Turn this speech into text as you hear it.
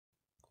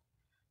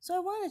So I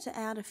wanted to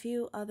add a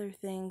few other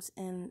things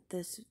in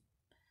this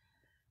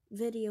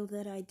video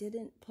that I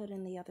didn't put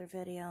in the other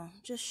video.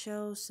 Just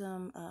show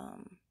some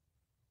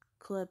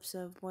clips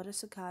of what a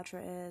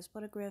cicatra is,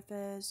 what a griff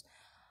is.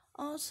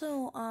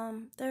 Also,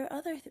 there are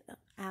other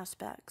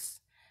aspects.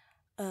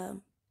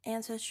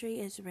 Ancestry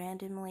is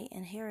randomly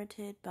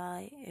inherited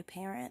by a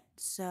parent,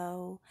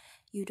 so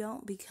you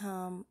don't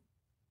become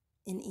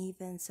an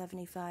even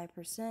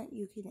 75%.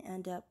 You can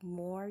end up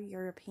more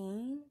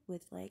European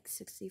with like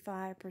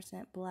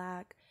 65%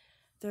 black,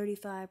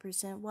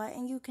 35% white,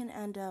 and you can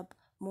end up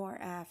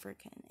more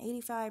African,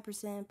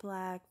 85%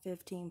 black,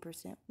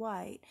 15%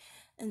 white,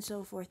 and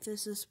so forth.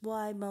 This is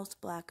why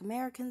most Black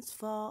Americans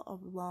fall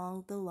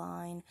along the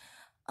line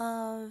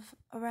of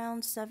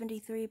around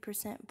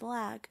 73%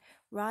 black,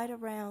 right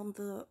around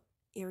the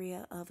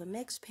area of a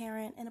mixed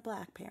parent and a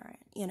black parent,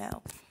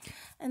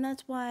 And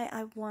that's why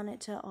I wanted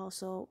to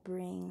also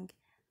bring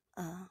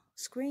a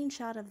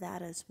screenshot of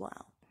that as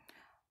well.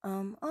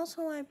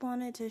 Also, I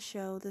wanted to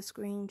show the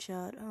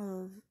screenshot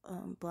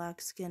of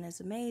Black Skin is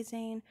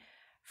Amazing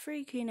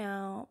freaking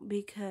out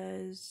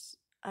because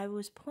I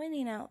was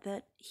pointing out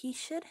that he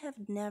should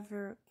have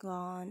never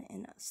gone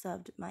and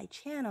subbed my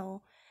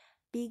channel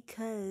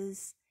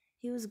because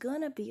he was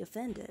gonna be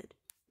offended.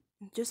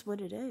 Just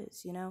what it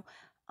is,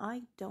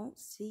 I don't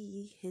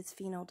see his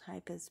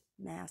phenotype as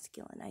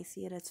masculine. I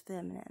see it as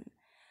feminine.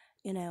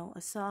 A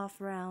soft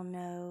round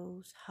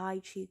nose, high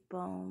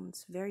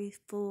cheekbones, very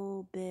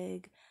full,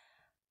 big,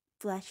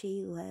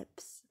 fleshy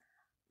lips,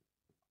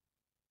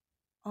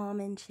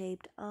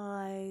 almond-shaped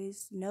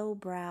eyes, no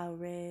brow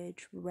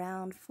ridge,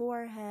 round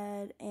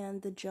forehead,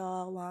 and the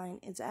jawline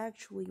is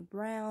actually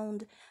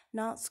round,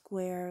 not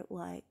square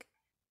like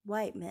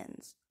white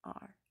men's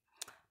are,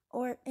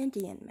 or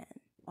Indian men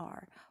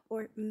are,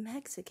 or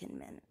Mexican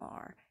men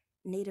are,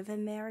 Native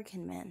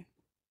American men,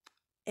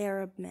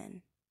 Arab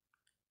men.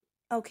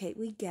 Okay,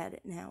 we get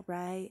it now,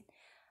 right?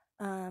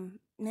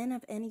 Men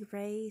of any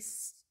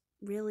race,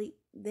 really,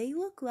 they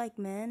look like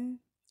men,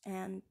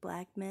 and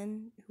black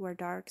men who are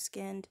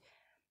dark-skinned,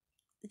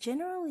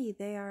 generally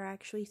they are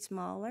actually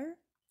smaller,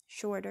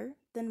 shorter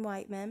than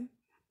white men,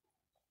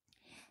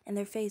 and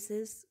their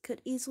faces could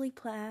easily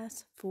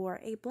pass for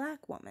a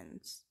black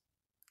woman's.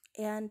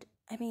 And,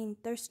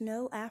 there's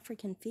no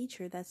African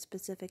feature that's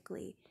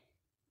specifically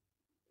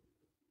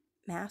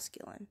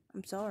masculine.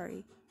 I'm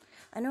sorry.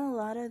 I know a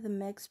lot of the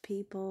mixed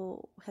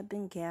people have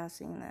been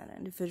gassing that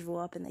individual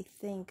up, and they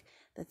think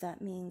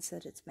that means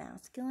that it's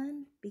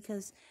masculine.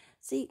 Because,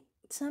 see,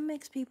 some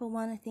mixed people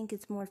want to think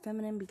it's more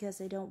feminine because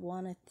they don't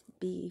want to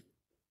be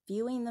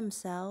viewing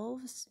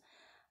themselves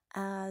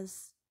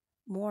as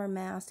more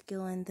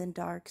masculine than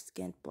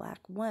dark-skinned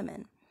black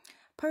women.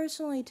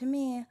 Personally, to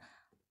me,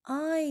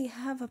 I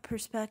have a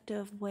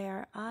perspective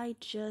where I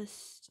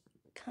just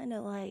kind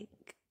of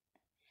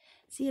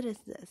see it as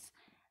this.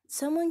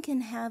 Someone can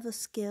have a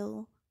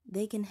skill,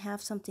 they can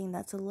have something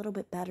that's a little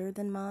bit better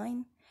than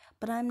mine,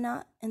 but I'm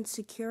not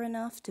insecure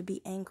enough to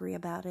be angry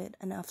about it,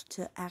 enough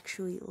to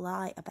actually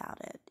lie about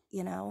it,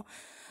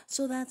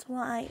 So that's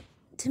why,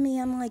 to me,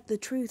 I'm like, the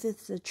truth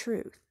is the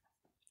truth.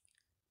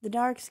 The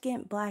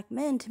dark-skinned black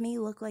men, to me,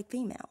 look like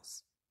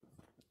females.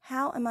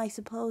 How am I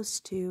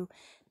supposed to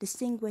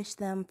distinguish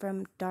them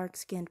from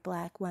dark-skinned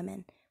black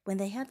women when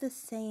they have the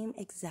same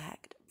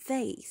exact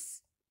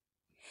face?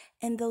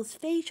 And those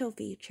facial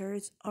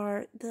features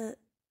are the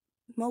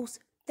most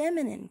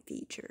feminine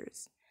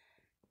features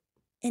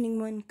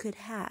anyone could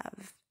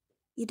have.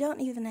 You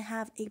don't even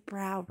have a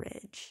brow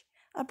ridge.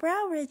 A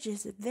brow ridge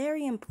is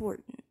very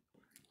important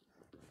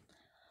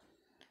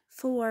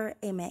for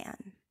a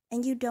man,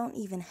 and you don't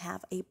even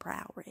have a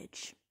brow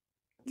ridge.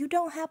 You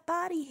don't have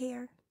body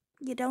hair.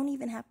 You don't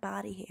even have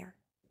body hair.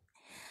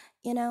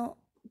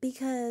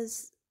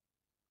 Because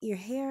your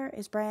hair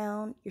is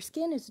brown, your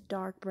skin is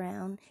dark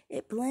brown,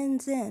 it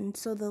blends in,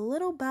 so the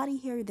little body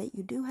hair that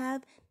you do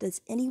have,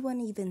 does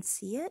anyone even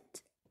see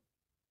it?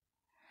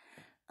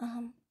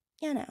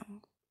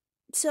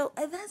 So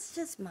that's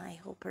just my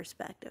whole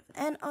perspective.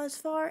 And as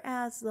far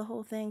as the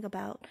whole thing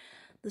about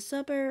the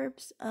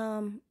suburbs,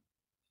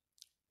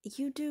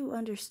 you do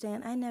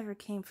understand, I never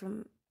came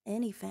from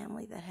any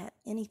family that had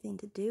anything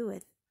to do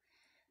with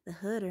the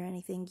hood or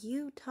anything.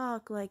 You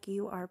talk like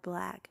you are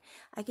black.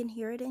 I can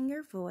hear it in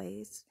your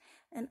voice.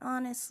 And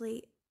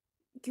honestly,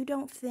 you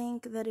don't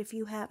think that if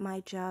you had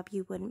my job,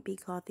 you wouldn't be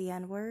called the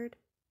N-word?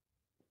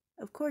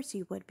 Of course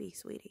you would be,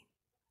 sweetie.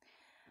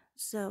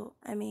 So,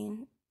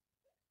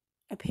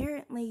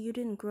 apparently you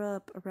didn't grow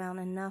up around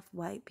enough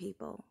white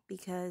people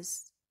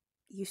because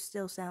you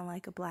still sound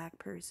like a black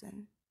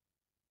person.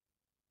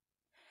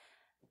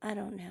 I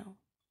don't know.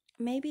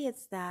 Maybe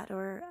it's that,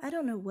 or I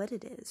don't know what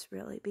it is,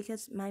 really,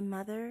 because my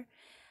mother,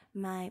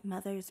 my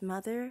mother's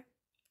mother,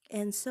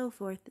 and so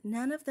forth,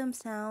 none of them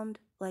sound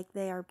like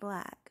they are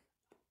black.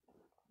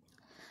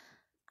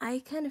 I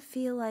kind of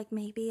feel like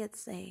maybe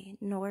it's a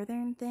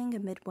northern thing, a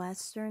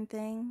Midwestern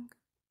thing.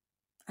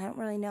 I don't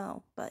really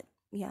know, but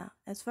yeah,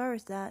 as far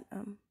as that,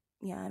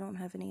 yeah, I don't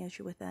have any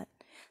issue with that.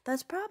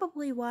 That's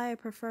probably why I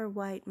prefer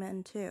white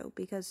men too,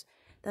 because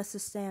that's the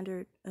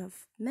standard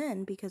of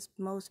men, because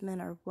most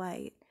men are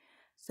white.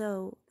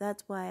 So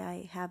that's why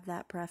I have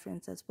that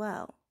preference as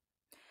well.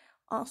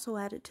 Also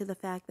added to the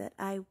fact that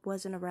I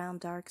wasn't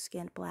around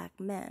dark-skinned black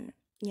men,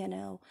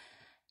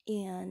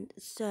 and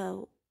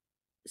so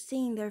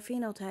seeing their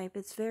phenotype,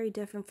 it's very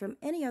different from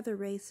any other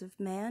race of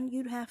man.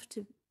 You'd have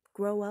to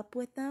grow up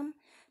with them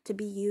to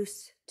be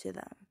used to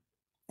them,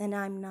 and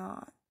I'm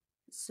not.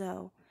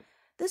 So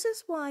this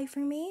is why, for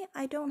me,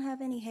 I don't have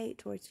any hate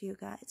towards you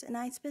guys. And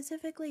I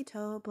specifically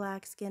told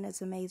Black Skin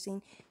is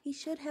Amazing he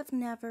should have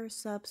never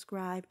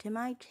subscribed to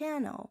my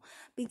channel,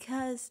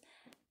 because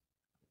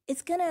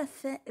it's gonna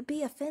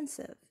be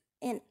offensive.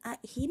 And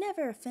he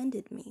never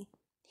offended me.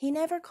 He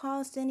never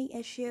caused any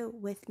issue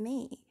with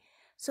me.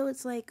 So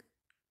it's like,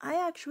 I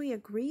actually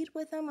agreed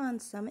with him on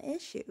some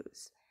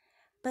issues.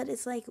 But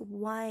it's like,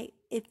 why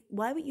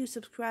would you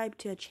subscribe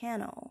to a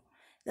channel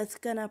that's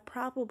gonna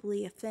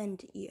probably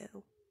offend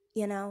you?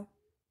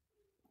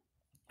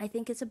 I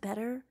think it's a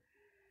better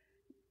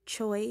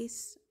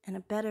choice and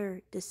a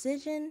better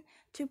decision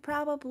to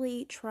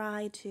probably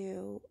try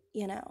to,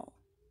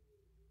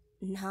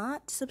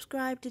 not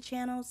subscribe to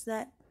channels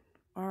that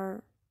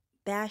are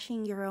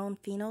bashing your own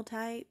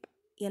phenotype.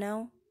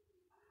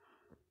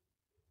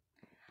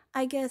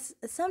 I guess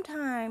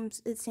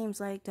sometimes it seems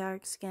like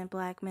dark-skinned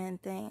black men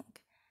think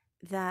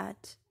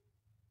that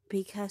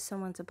because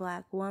someone's a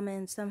black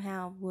woman,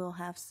 somehow we'll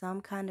have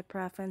some kind of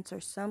preference or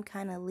some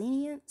kind of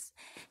lenience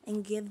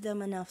and give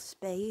them enough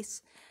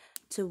space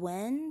to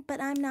win.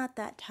 But I'm not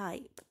that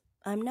type.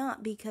 I'm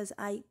not, because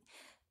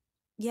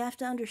you have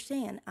to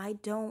understand,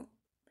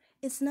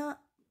 it's not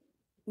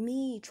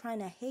me trying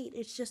to hate.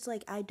 It's just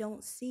like, I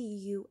don't see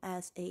you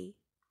as a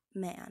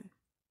man.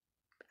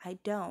 I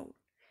don't.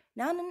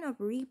 Not in a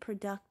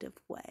reproductive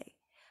way.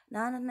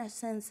 Not in a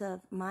sense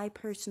of my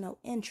personal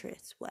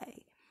interest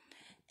way.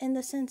 In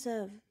the sense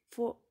of,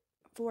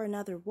 for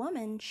another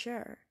woman,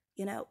 sure.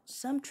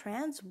 Some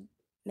trans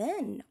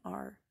men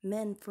are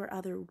men for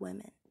other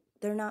women.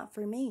 They're not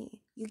for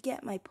me. You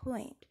get my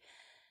point.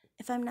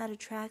 If I'm not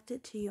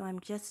attracted to you,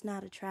 I'm just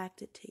not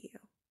attracted to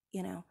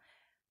you.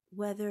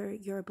 Whether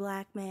you're a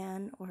black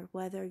man or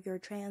whether you're a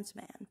trans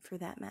man, for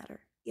that matter.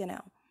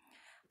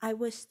 I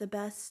wish the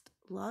best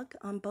luck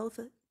on both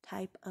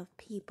type of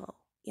people.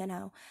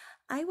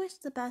 I wish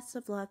the best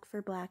of luck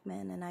for black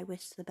men, and I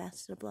wish the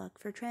best of luck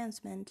for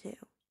trans men too.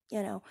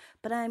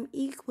 But I'm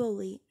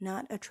equally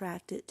not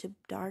attracted to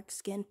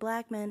dark-skinned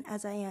black men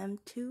as I am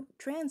to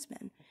trans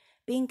men,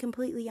 being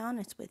completely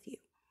honest with you.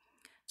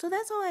 So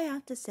that's all I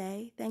have to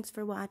say. Thanks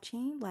for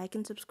watching. Like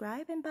and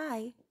subscribe, and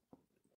bye.